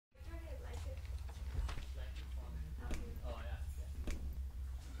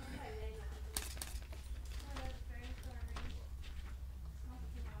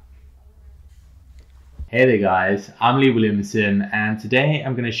Hey there guys, I'm Lee Williamson and today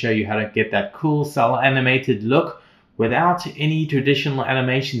I'm going to show you how to get that cool cell animated look without any traditional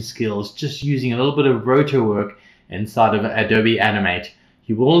animation skills, just using a little bit of roto work inside of Adobe Animate.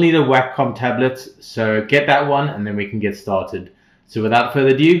 You will need a Wacom tablet, so get that one and then we can get started. So without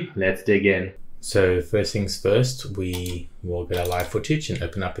further ado, let's dig in. So first things first, we will get our live footage and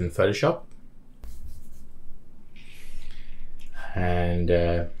open up in Photoshop. And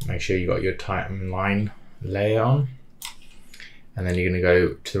make sure you got your timeline layer on, and then you're going to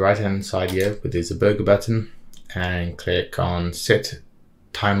go to the right hand side here where there's a burger button and click on set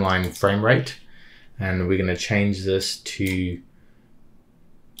timeline frame rate, and we're going to change this to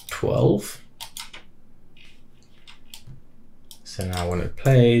 12. So now when it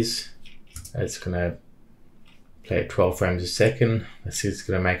plays, it's going to play at 12 frames a second. This is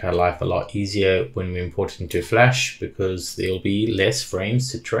going to make our life a lot easier when we import it into Flash, because there'll be less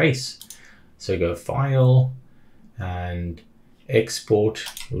frames to trace. So go File and Export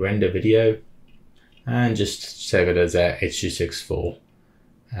Render Video and just save it as a H.264,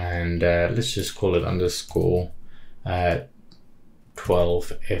 and let's just call it underscore 12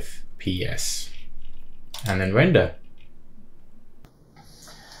 FPS and then render.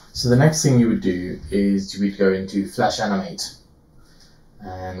 So the next thing you would do is you would go into Flash Animate,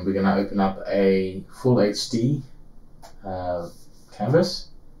 and we're going to open up a full HD canvas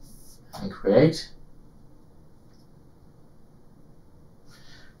and create.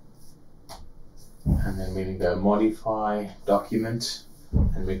 And then we're going to go modify document,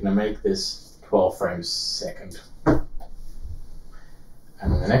 and we're going to make this 12 frames a second. And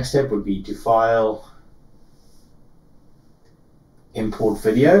then the next step would be to file, import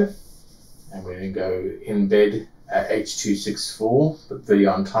video, and we're going to go embed H.264, put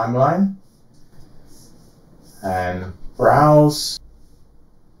video on timeline, and browse.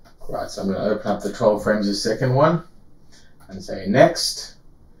 Right, so I'm going to open up the 12 frames a second one and say next,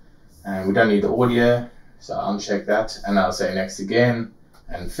 and we don't need the audio, so I'll uncheck that, and I'll say next again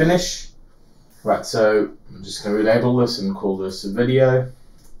and finish. Right, so I'm just going to relabel this and call this a video.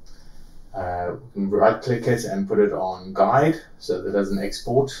 We can right click it and put it on guide so that it doesn't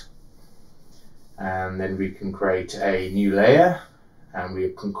export, and then we can create a new layer and we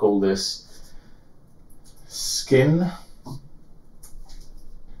can call this skin.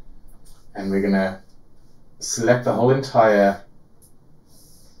 And we're going to select the whole entire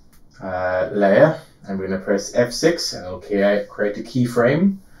layer, and we're going to press F6 and it'll create a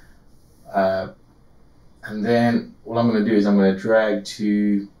keyframe. And then all I'm going to do is I'm going to drag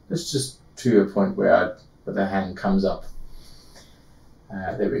to, let's just to a point where the hand comes up.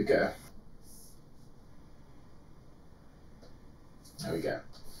 There we go. There we go.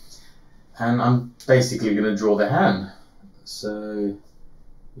 And I'm basically going to draw the hand. So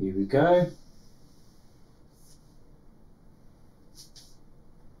here we go.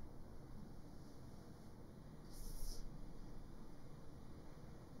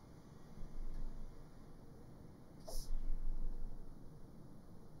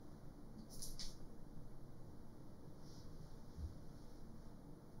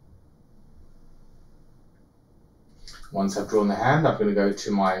 Once I've drawn the hand, I'm going to go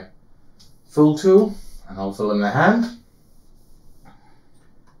to my fill tool and I'll fill in the hand.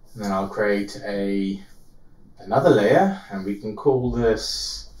 And then I'll create another layer, and we can call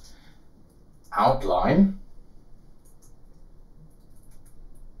this outline.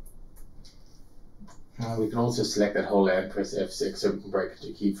 And we can also select that whole layer and press F6 so we can break it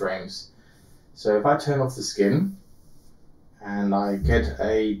into keyframes. So if I turn off the skin and I get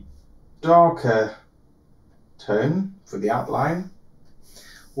a darker tone for the outline,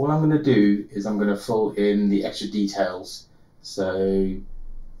 all I'm going to do is I'm going to fill in the extra details. So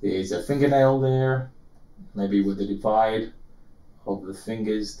there's a fingernail there, maybe with a divide of the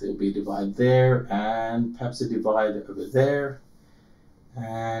fingers, there'll be a divide there, and perhaps a divide over there,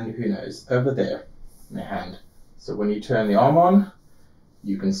 and who knows, over there in the hand. So when you turn the arm on,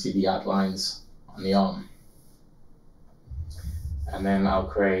 you can see the outlines on the arm. And then I'll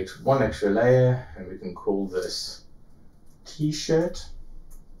create one extra layer, and we can call this t-shirt.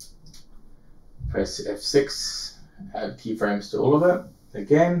 Press F6, add keyframes to all of it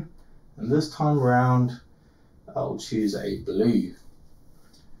again, and this time around I'll choose a blue,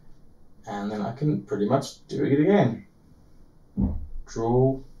 and then I can pretty much do it again.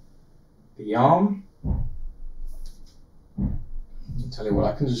 Draw the arm. I'll tell you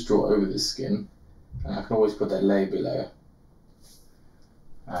what, I can just draw over the skin, and I can always put that layer below.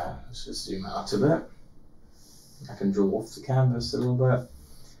 Let's just zoom out a bit. I can draw off the canvas a little bit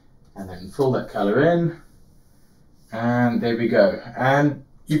and then fill that color in, and there we go. And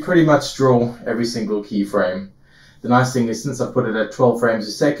you pretty much draw every single keyframe. The nice thing is, since I put it at 12 frames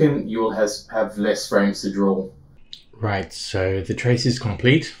a second, you will have less frames to draw. Right, so the trace is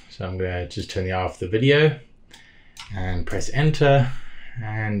complete. So I'm going to just turn off the video and press enter,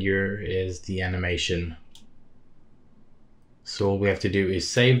 and here is the animation. So all we have to do is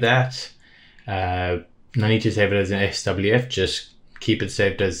save that. No need to save it as an SWF, just keep it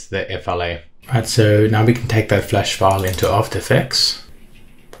saved as the FLA. Right, so now we can take that flash file into After Effects.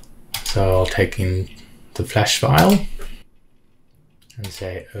 So I'll take in the flash file and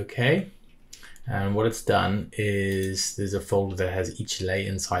say OK. And what it's done is there's a folder that has each layer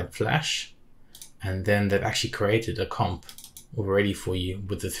inside Flash, and then they've actually created a comp already for you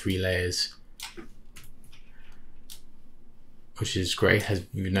with the 3 layers, which is great. As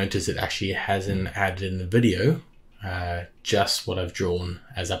you notice, it actually hasn't added in the video just what I've drawn,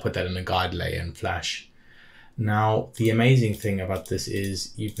 as I put that in a guide layer in Flash. Now, the amazing thing about this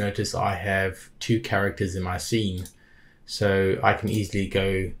is you've noticed I have 2 characters in my scene, so I can easily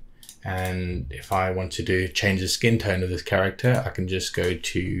go, and if I want to change the skin tone of this character, I can just go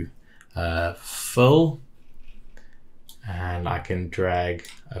to fill, and I can drag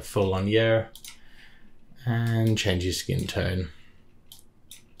a fill on here and change your skin tone.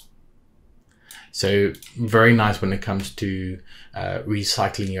 So very nice when it comes to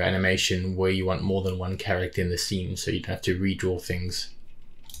recycling your animation where you want more than one character in the scene, so you don't have to redraw things.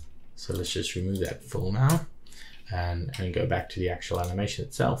 So let's just remove that fill now and go back to the actual animation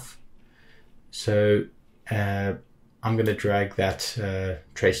itself. So I'm going to drag that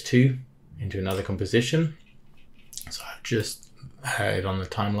trace 2 into another composition. So I've just had it on the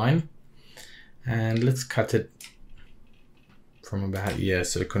timeline, and let's cut it from about here.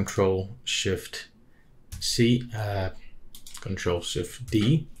 So Control Shift C, Control Shift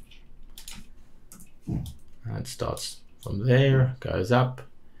D. And it starts from there, goes up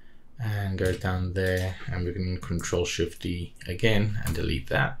and goes down there, and we can Control Shift D again and delete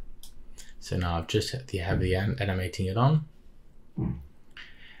that. So now I've just have the animating it on.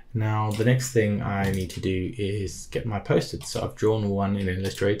 Now the next thing I need to do is get my post-it. So I've drawn one in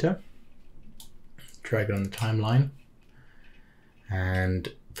Illustrator, drag it on the timeline,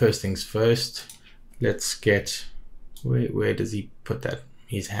 and first things first, let's get, where does he put that?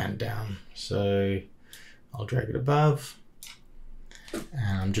 His hand down. So I'll drag it above,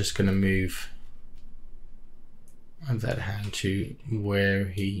 and I'm just going to move that hand to where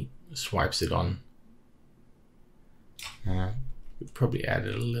he swipes it on. Probably add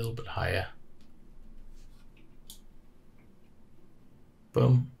it a little bit higher.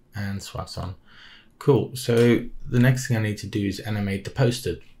 Boom, and swipes on. Cool. So the next thing I need to do is animate the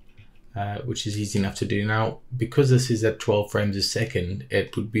post-it, which is easy enough to do. Now, because this is at 12 frames a second,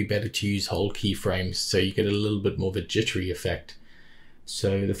 it would be better to use whole keyframes, so you get a little bit more of a jittery effect.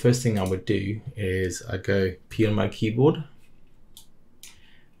 So the first thing I would do is I go P on my keyboard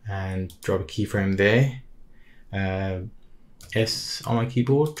and drop a keyframe there. S on my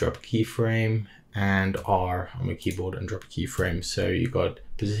keyboard, drop a keyframe, and R on my keyboard and drop a keyframe. So you got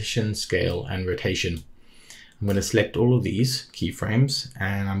position, scale, and rotation. I'm going to select all of these keyframes,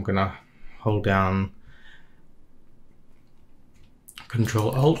 and I'm going to hold down Control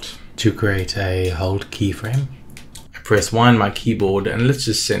Alt to create a hold keyframe. I press Y on my keyboard, and let's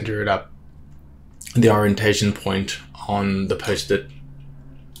just center it up, the orientation point on the post-it.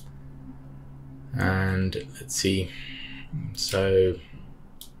 And let's see. So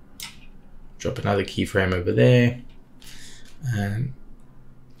drop another keyframe over there and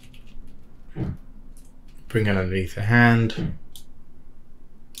bring it underneath the hand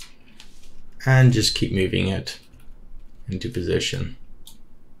and just keep moving it into position.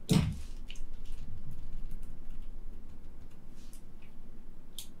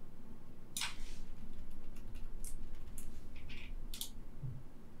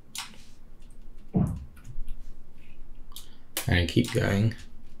 And keep going.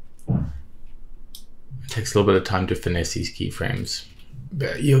 It takes a little bit of time to finesse these keyframes,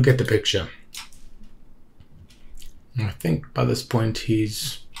 but you'll get the picture. And I think by this point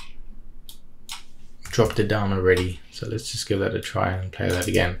he's dropped it down already, so let's just give that a try and play that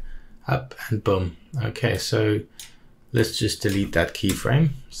again. Up and boom. Okay, so let's just delete that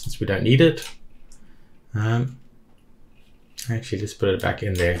keyframe since we don't need it. Actually, let's put it back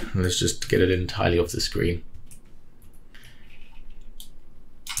in there and let's just get it entirely off the screen.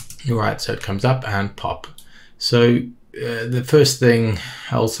 Alright, so it comes up and pop. So the first thing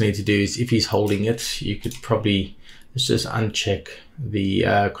I also need to do is, if he's holding it, you could probably, let's just uncheck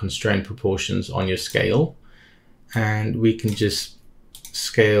the constraint proportions on your scale, and we can just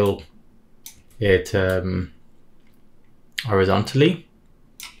scale it horizontally.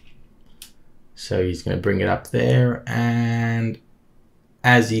 So he's going to bring it up there, and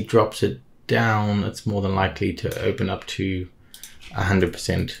as he drops it down, it's more than likely to open up to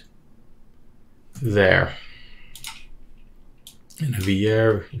 100% there. And over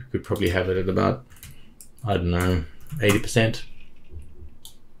here, you could probably have it at about, I don't know, 80%.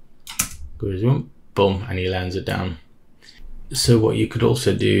 Goes boom, and he lands it down. So what you could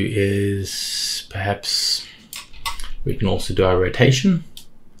also do is perhaps we can also do our rotation.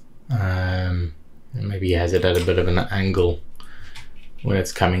 And maybe he has it at a bit of an angle when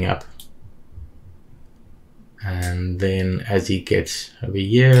it's coming up. And then as he gets over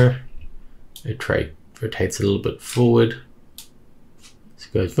here, it rotates a little bit forward. So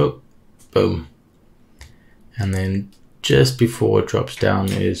it goes boom, boom. And then just before it drops down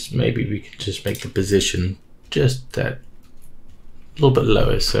is maybe we can just make the position just that a little bit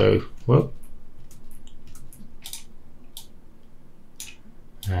lower. So, whoop.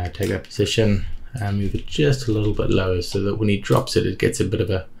 Take that position and move it just a little bit lower so that when he drops it, it gets a bit of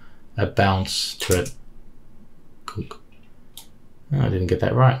a bounce to it. Oh, I didn't get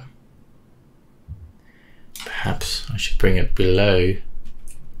that right. Perhaps I should bring it below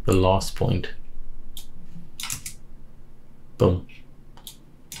the last point. Boom.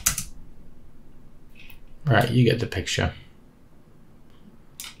 Right, you get the picture.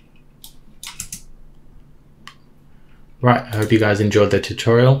 Right, I hope you guys enjoyed the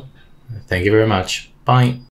tutorial. Thank you very much. Bye.